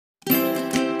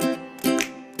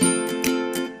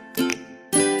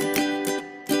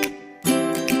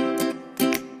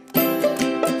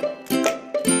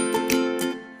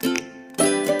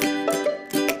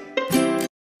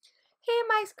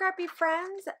happy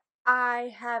friends.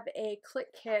 I have a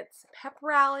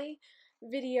CKpeprally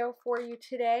video for you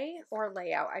today, or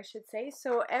layout I should say.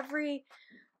 So every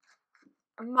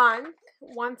month,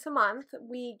 once a month,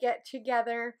 we get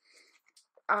together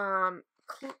the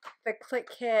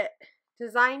Clique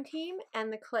design team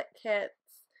and the Clique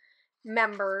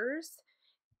members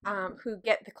who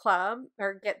get the club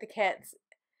or get the kits,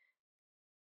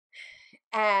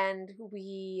 and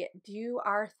we do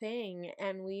our thing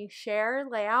and we share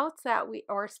layouts that we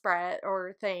or spread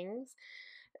or things.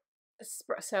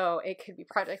 So it could be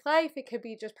project life, it could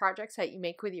be just projects that you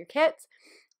make with your kits,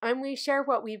 and we share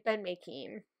what we've been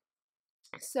making.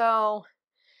 So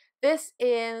this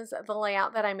is the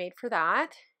layout that I made for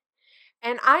that,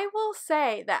 and I will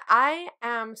say that I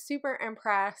am super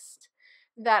impressed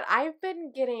that I've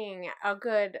been getting a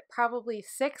good probably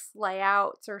 6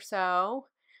 layouts or so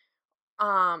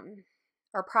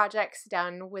or projects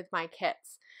done with my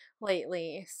kits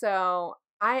lately. So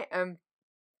I am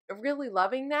really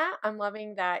loving that. I'm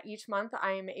loving that each month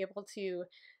I am able to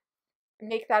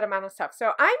make that amount of stuff.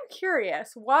 So I'm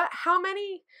curious, how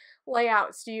many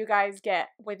layouts do you guys get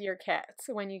with your kits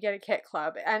when you get a kit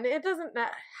club? And it doesn't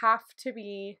have to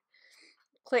be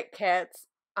Clique kits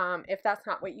if that's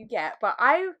not what you get, but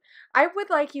I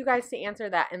would like you guys to answer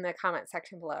that in the comment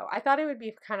section below. I thought it would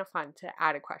be kind of fun to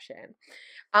add a question.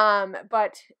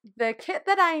 But the kit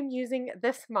that I am using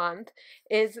this month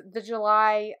is the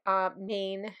July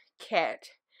main kit,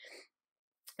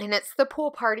 and it's the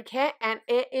pool party kit, and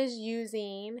it is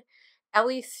using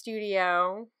Elle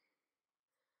Studio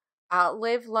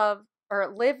Live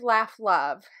Laugh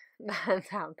Love. That's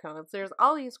how it goes. There's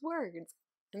all these words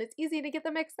and it's easy to get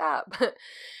them mixed up.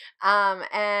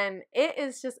 And it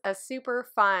is just a super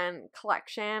fun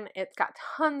collection. It's got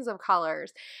tons of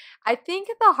colors. I think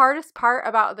the hardest part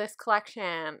about this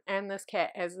collection and this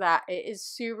kit is that it is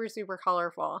super, super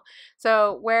colorful.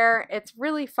 So where it's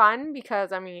really fun,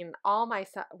 because I mean, I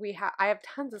have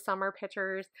tons of summer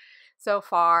pictures so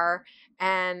far,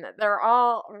 and they're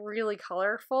all really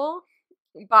colorful.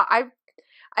 But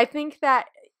I think that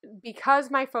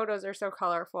because my photos are so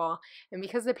colorful and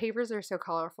because the papers are so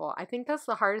colorful, I think that's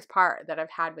the hardest part that I've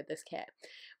had with this kit.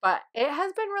 But it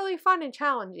has been really fun and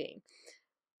challenging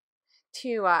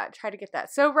to try to get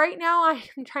that. So right now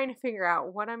I'm trying to figure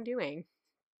out what I'm doing.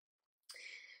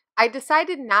 I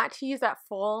decided not to use that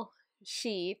full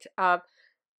sheet of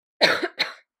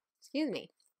excuse me,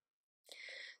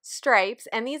 stripes,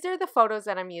 and these are the photos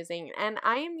that I'm using, and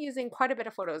I am using quite a bit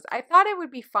of photos. I thought it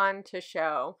would be fun to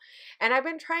show, and I've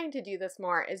been trying to do this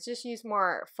more, is just use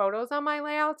more photos on my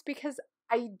layouts, because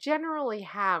I generally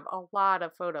have a lot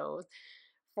of photos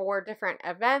for different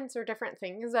events or different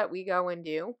things that we go and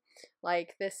do.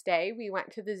 Like this day we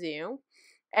went to the zoo,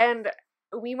 and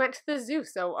we went to the zoo,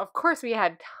 so of course we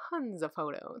had tons of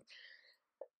photos.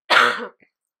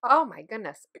 Oh my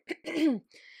goodness.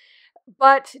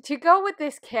 But to go with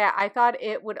this kit, I thought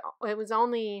it was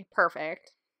only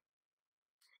perfect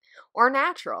or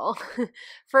natural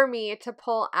for me to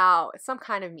pull out some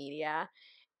kind of media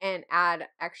and add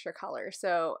extra color.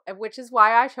 So, which is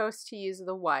why I chose to use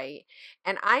the white.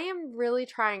 And I am really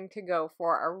trying to go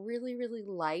for a really, really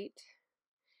light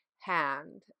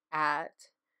hand at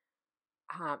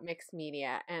mixed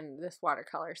media and this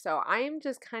watercolor. So I am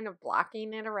just kind of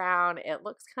blocking it around. It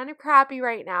looks kind of crappy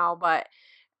right now, but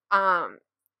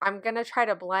I'm going to try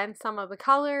to blend some of the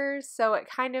colors so it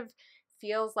kind of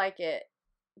feels like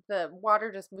the water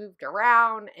just moved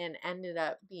around and ended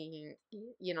up being,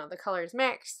 you know, the colors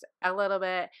mixed a little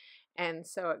bit, and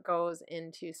so it goes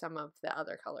into some of the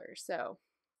other colors. So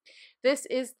this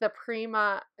is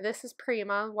Prima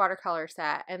watercolor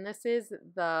set, and this is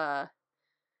the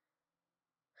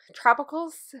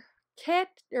Tropicals kit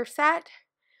or set.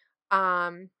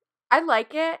 I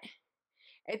like it.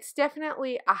 It's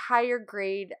definitely a higher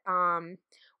grade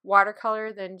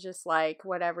watercolor than just like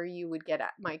whatever you would get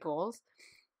at Michael's.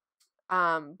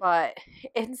 But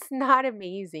it's not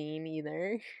amazing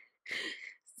either.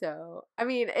 So, I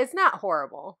mean, it's not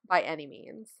horrible by any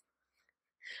means.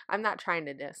 I'm not trying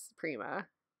to diss Prima,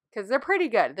 because they're pretty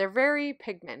good. They're very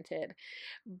pigmented,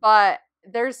 but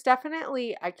there's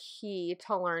definitely a key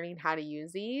to learning how to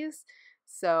use these.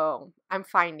 So I'm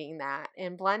finding that,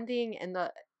 and blending in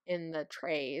the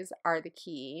trays are the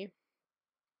key,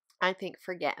 I think,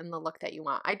 for getting the look that you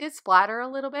want. I did splatter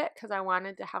a little bit because I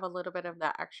wanted to have a little bit of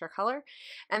that extra color,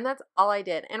 and that's all I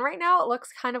did. And right now it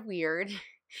looks kind of weird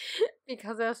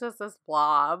because it's just this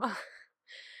blob.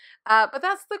 But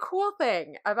that's the cool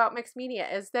thing about mixed media,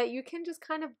 is that you can just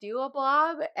kind of do a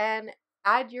blob and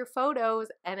add your photos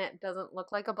and it doesn't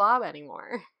look like a blob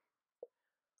anymore.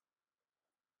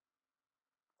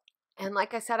 And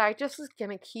like I said, I just was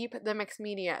going to keep the mixed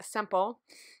media simple,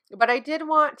 but I did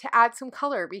want to add some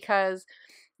color because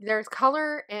there's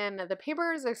color in the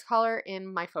papers, there's color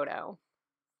in my photo.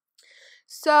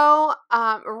 So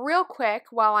real quick,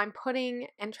 while I'm putting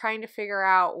and trying to figure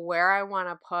out where I want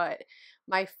to put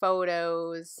my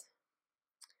photos,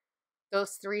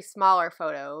 those 3 smaller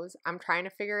photos, I'm trying to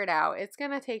figure it out. It's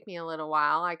going to take me a little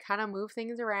while. I kind of move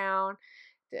things around.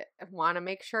 Want to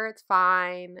make sure it's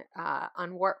fine.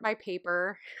 Unwarp my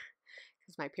paper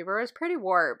because my paper was pretty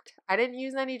warped. I didn't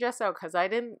use any gesso because I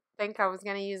didn't think I was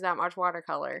going to use that much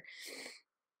watercolor.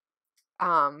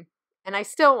 And I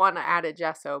still want to add a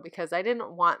gesso because I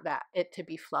didn't want it to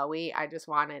be flowy. I just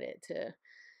wanted it to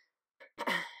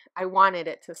I wanted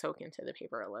it to soak into the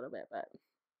paper a little bit, but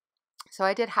so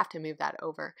I did have to move that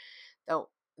over, though,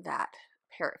 that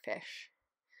parrotfish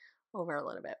over a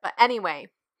little bit. But anyway,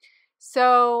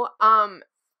 so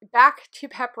back to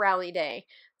Pep Rally Day.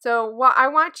 So what I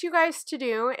want you guys to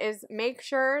do is make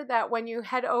sure that when you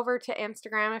head over to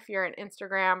Instagram, if you're an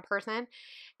Instagram person,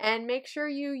 and make sure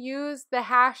you use the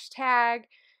hashtag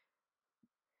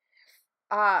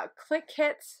Clique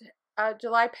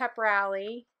July Pep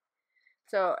Rally.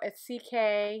 So it's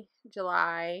CK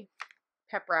July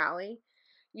Pep Rally.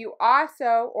 You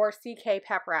also, or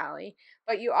CKpeprally,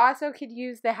 but you also could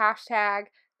use the hashtag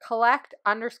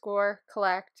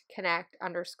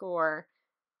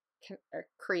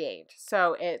collect_connect_create.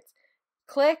 So it's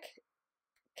click,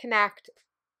 connect,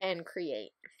 and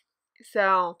create.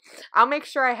 So I'll make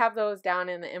sure I have those down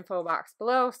in the info box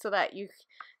below so that you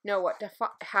know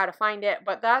how to find it.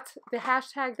 But that's the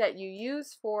hashtag that you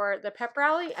use for the pep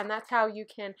rally, and that's how you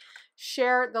can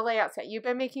share the layouts that you've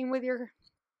been making with your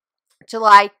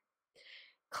July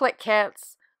Clique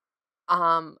kits,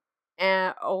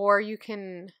 or you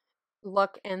can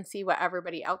look and see what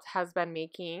everybody else has been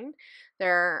making.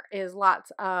 There is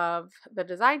lots of the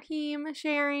design team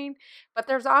sharing, but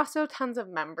there's also tons of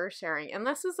members sharing. And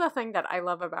this is the thing that I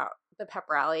love about the pep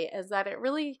rally, is that it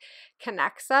really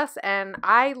connects us, and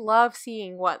I love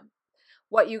seeing what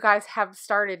you guys have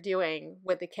started doing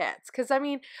with the kits. Because I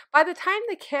mean, by the time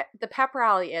the pep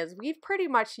rally is, we've pretty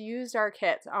much used our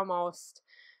kits almost.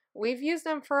 We've used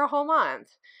them for a whole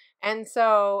month. And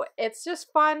so it's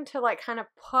just fun to like kind of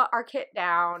put our kit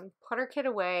down, put our kit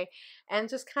away, and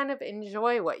just kind of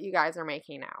enjoy what you guys are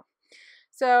making now.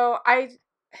 So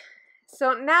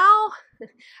now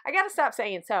I gotta stop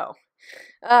saying so.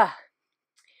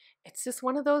 It's just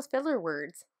one of those filler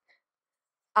words.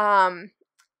 I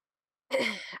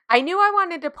knew I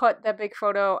wanted to put the big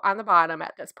photo on the bottom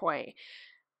at this point.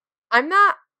 I'm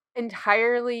not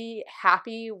entirely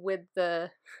happy with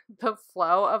the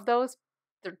flow of the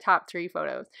top 3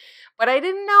 photos, but I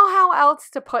didn't know how else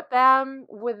to put them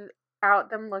without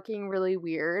them looking really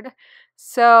weird.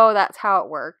 So that's how it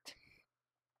worked.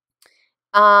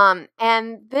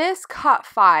 And this cut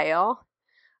file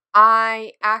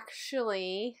I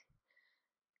actually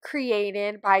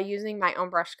created by using my own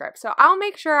brush script. So I'll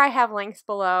make sure I have links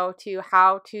below to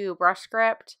how to brush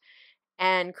script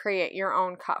and create your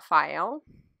own cut file,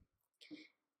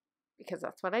 because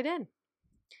that's what I did.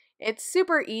 It's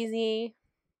super easy.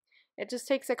 It just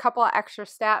takes a couple of extra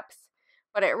steps,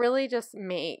 but it really just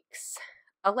makes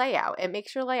a layout. It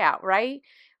makes your layout, right?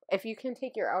 If you can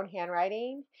take your own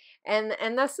handwriting.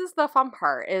 And this is the fun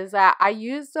part, is that I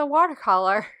used a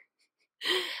watercolor,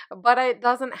 but it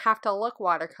doesn't have to look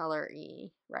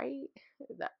watercolor-y, right?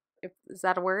 Is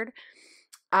that a word?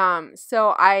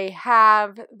 So I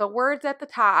have the words at the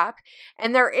top,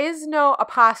 and there is no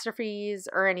apostrophes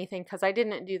or anything because I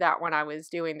didn't do that when I was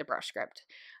doing the brush script.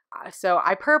 So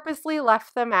I purposely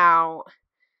left them out,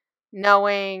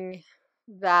 knowing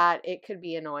that it could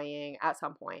be annoying at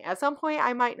some point. At some point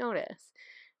I might notice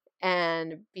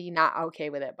and be not okay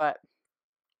with it, but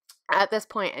at this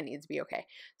point it needs to be okay.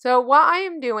 So what I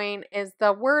am doing is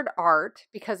the word art,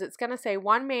 because it's going to say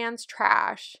one man's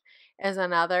trash is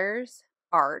another's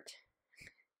art.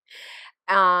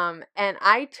 And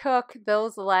I took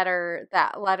the letters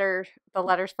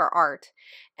for art,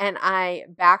 and I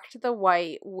backed the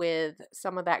white with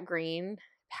some of that green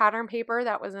pattern paper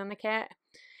that was in the kit.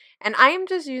 And I am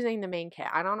just using the main kit.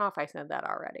 I don't know if I said that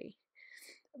already,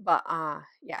 but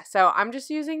yeah, so I'm just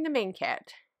using the main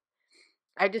kit.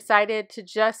 I decided to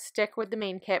just stick with the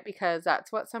main kit because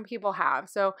that's what some people have.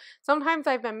 So sometimes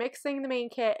I've been mixing the main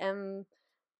kit and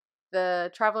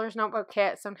the Traveler's Notebook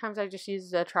kit. Sometimes I just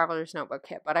use the Traveler's Notebook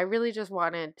kit, but I really just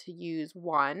wanted to use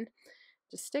one.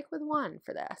 Just stick with one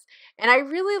for this. And I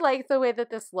really like the way that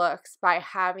this looks by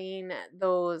having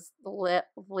those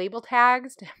label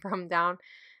tags from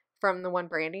the one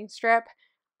branding strip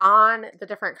on the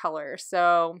different colors.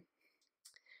 So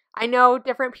I know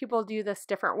different people do this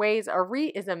different ways. Ari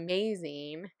is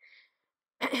amazing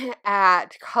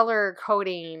at color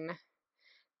coding,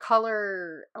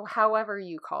 however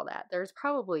you call that. There's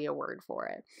probably a word for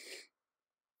it.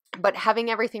 But having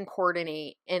everything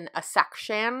coordinate in a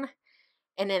section,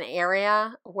 in an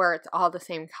area where it's all the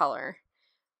same color.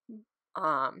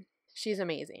 She's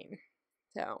amazing.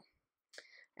 So,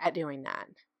 at doing that.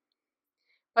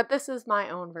 But this is my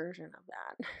own version of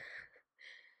that.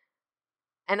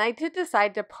 And I did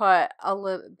decide to put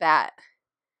that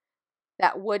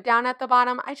wood down at the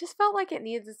bottom. I just felt like it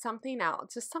needed something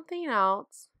else. Just something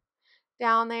else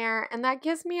down there. And that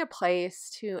gives me a place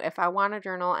to, if I want to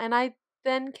journal, and I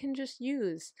then can just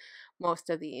use most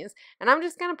of these. And I'm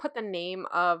just going to put the name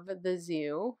of the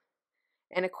zoo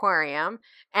and aquarium.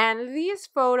 And these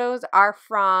photos are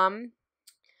from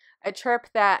a trip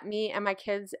that me and my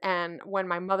kids, and when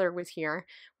my mother was here,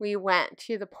 we went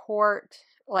to the port,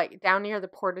 like down near the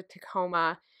port of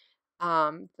Tacoma.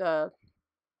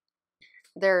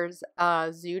 There's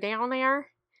a zoo down there,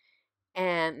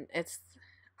 and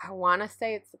I want to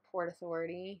say it's the Port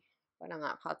Authority, but I'm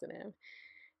not positive.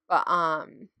 But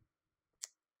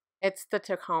it's the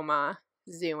Tacoma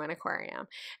Zoo and Aquarium,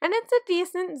 and it's a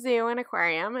decent zoo and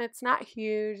aquarium. It's not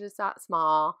huge, it's not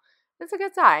small, it's a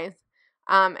good size.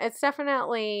 It's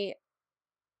definitely,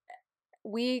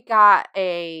 we got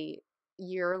a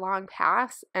year-long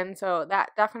pass, and so that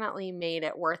definitely made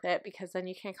it worth it, because then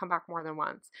you can't come back more than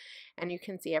once and you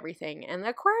can see everything. And the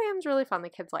aquarium's really fun. The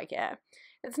kids like it.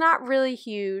 It's not really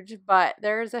huge, but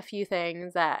there's a few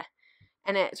things that,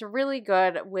 and it's really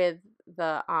good with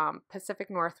the Pacific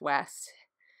Northwest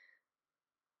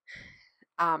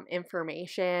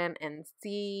information and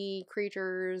sea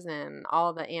creatures and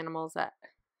all the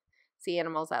sea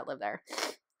animals that live there.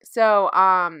 So,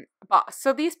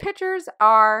 so these pictures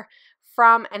are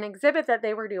from an exhibit that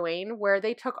they were doing, where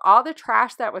they took all the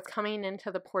trash that was coming into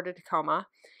the Port of Tacoma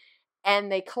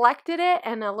and they collected it,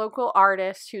 and a local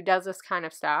artist who does this kind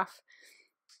of stuff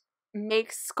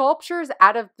makes sculptures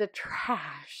out of the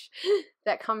trash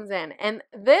that comes in. And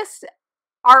this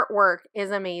artwork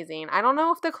is amazing. I don't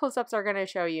know if the close-ups are going to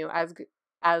show you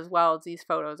as well as these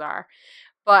photos are.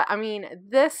 But, I mean,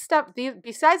 this stuff,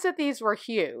 besides that these were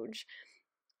huge,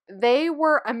 they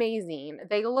were amazing.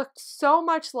 They looked so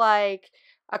much like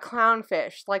a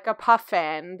clownfish, like a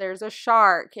puffin. There's a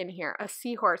shark in here, a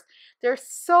seahorse. They're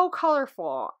so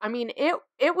colorful. I mean,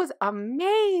 it was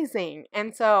amazing.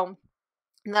 And so,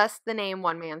 thus the name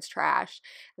One Man's Trash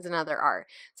is another art.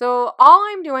 So, all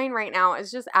I'm doing right now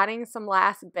is just adding some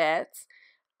last bits.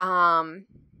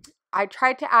 I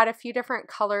tried to add a few different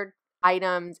colored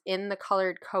items in the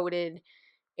colored coded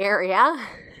area,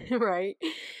 right?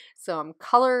 So I'm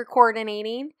color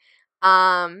coordinating.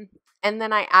 And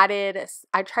then I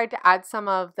tried to add some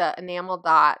of the enamel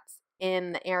dots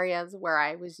in the areas where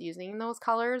I was using those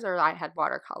colors, or I had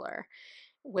watercolor,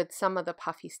 with some of the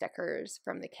puffy stickers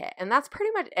from the kit. And that's pretty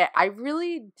much it. I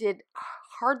really did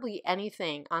hardly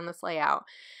anything on this layout,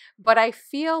 but I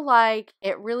feel like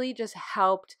it really just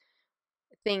helped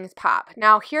things pop.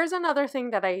 Now, here's another thing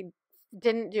that I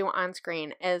didn't do on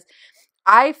screen, is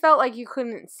I felt like you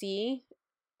couldn't see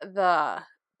the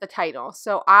title.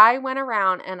 So I went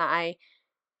around and I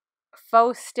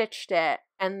faux stitched it,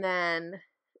 and then,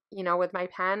 with my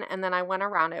pen, and then I went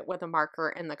around it with a marker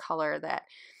in the color that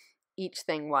each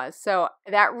thing was. So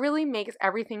that really makes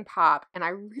everything pop, and I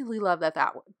really love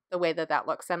the way that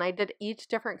looks. And I did each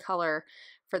different color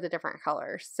for the different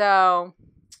colors. So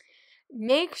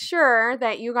make sure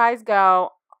that you guys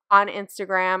go on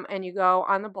Instagram and you go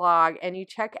on the blog and you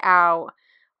check out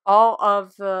all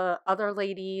of the other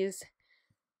ladies'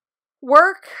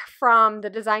 work from the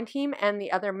design team and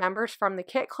the other members from the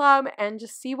Kit Club, and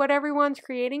just see what everyone's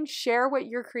creating. Share what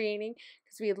you're creating,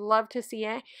 because we'd love to see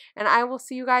it. And I will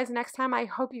see you guys next time. I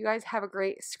hope you guys have a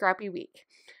great scrappy week.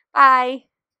 Bye.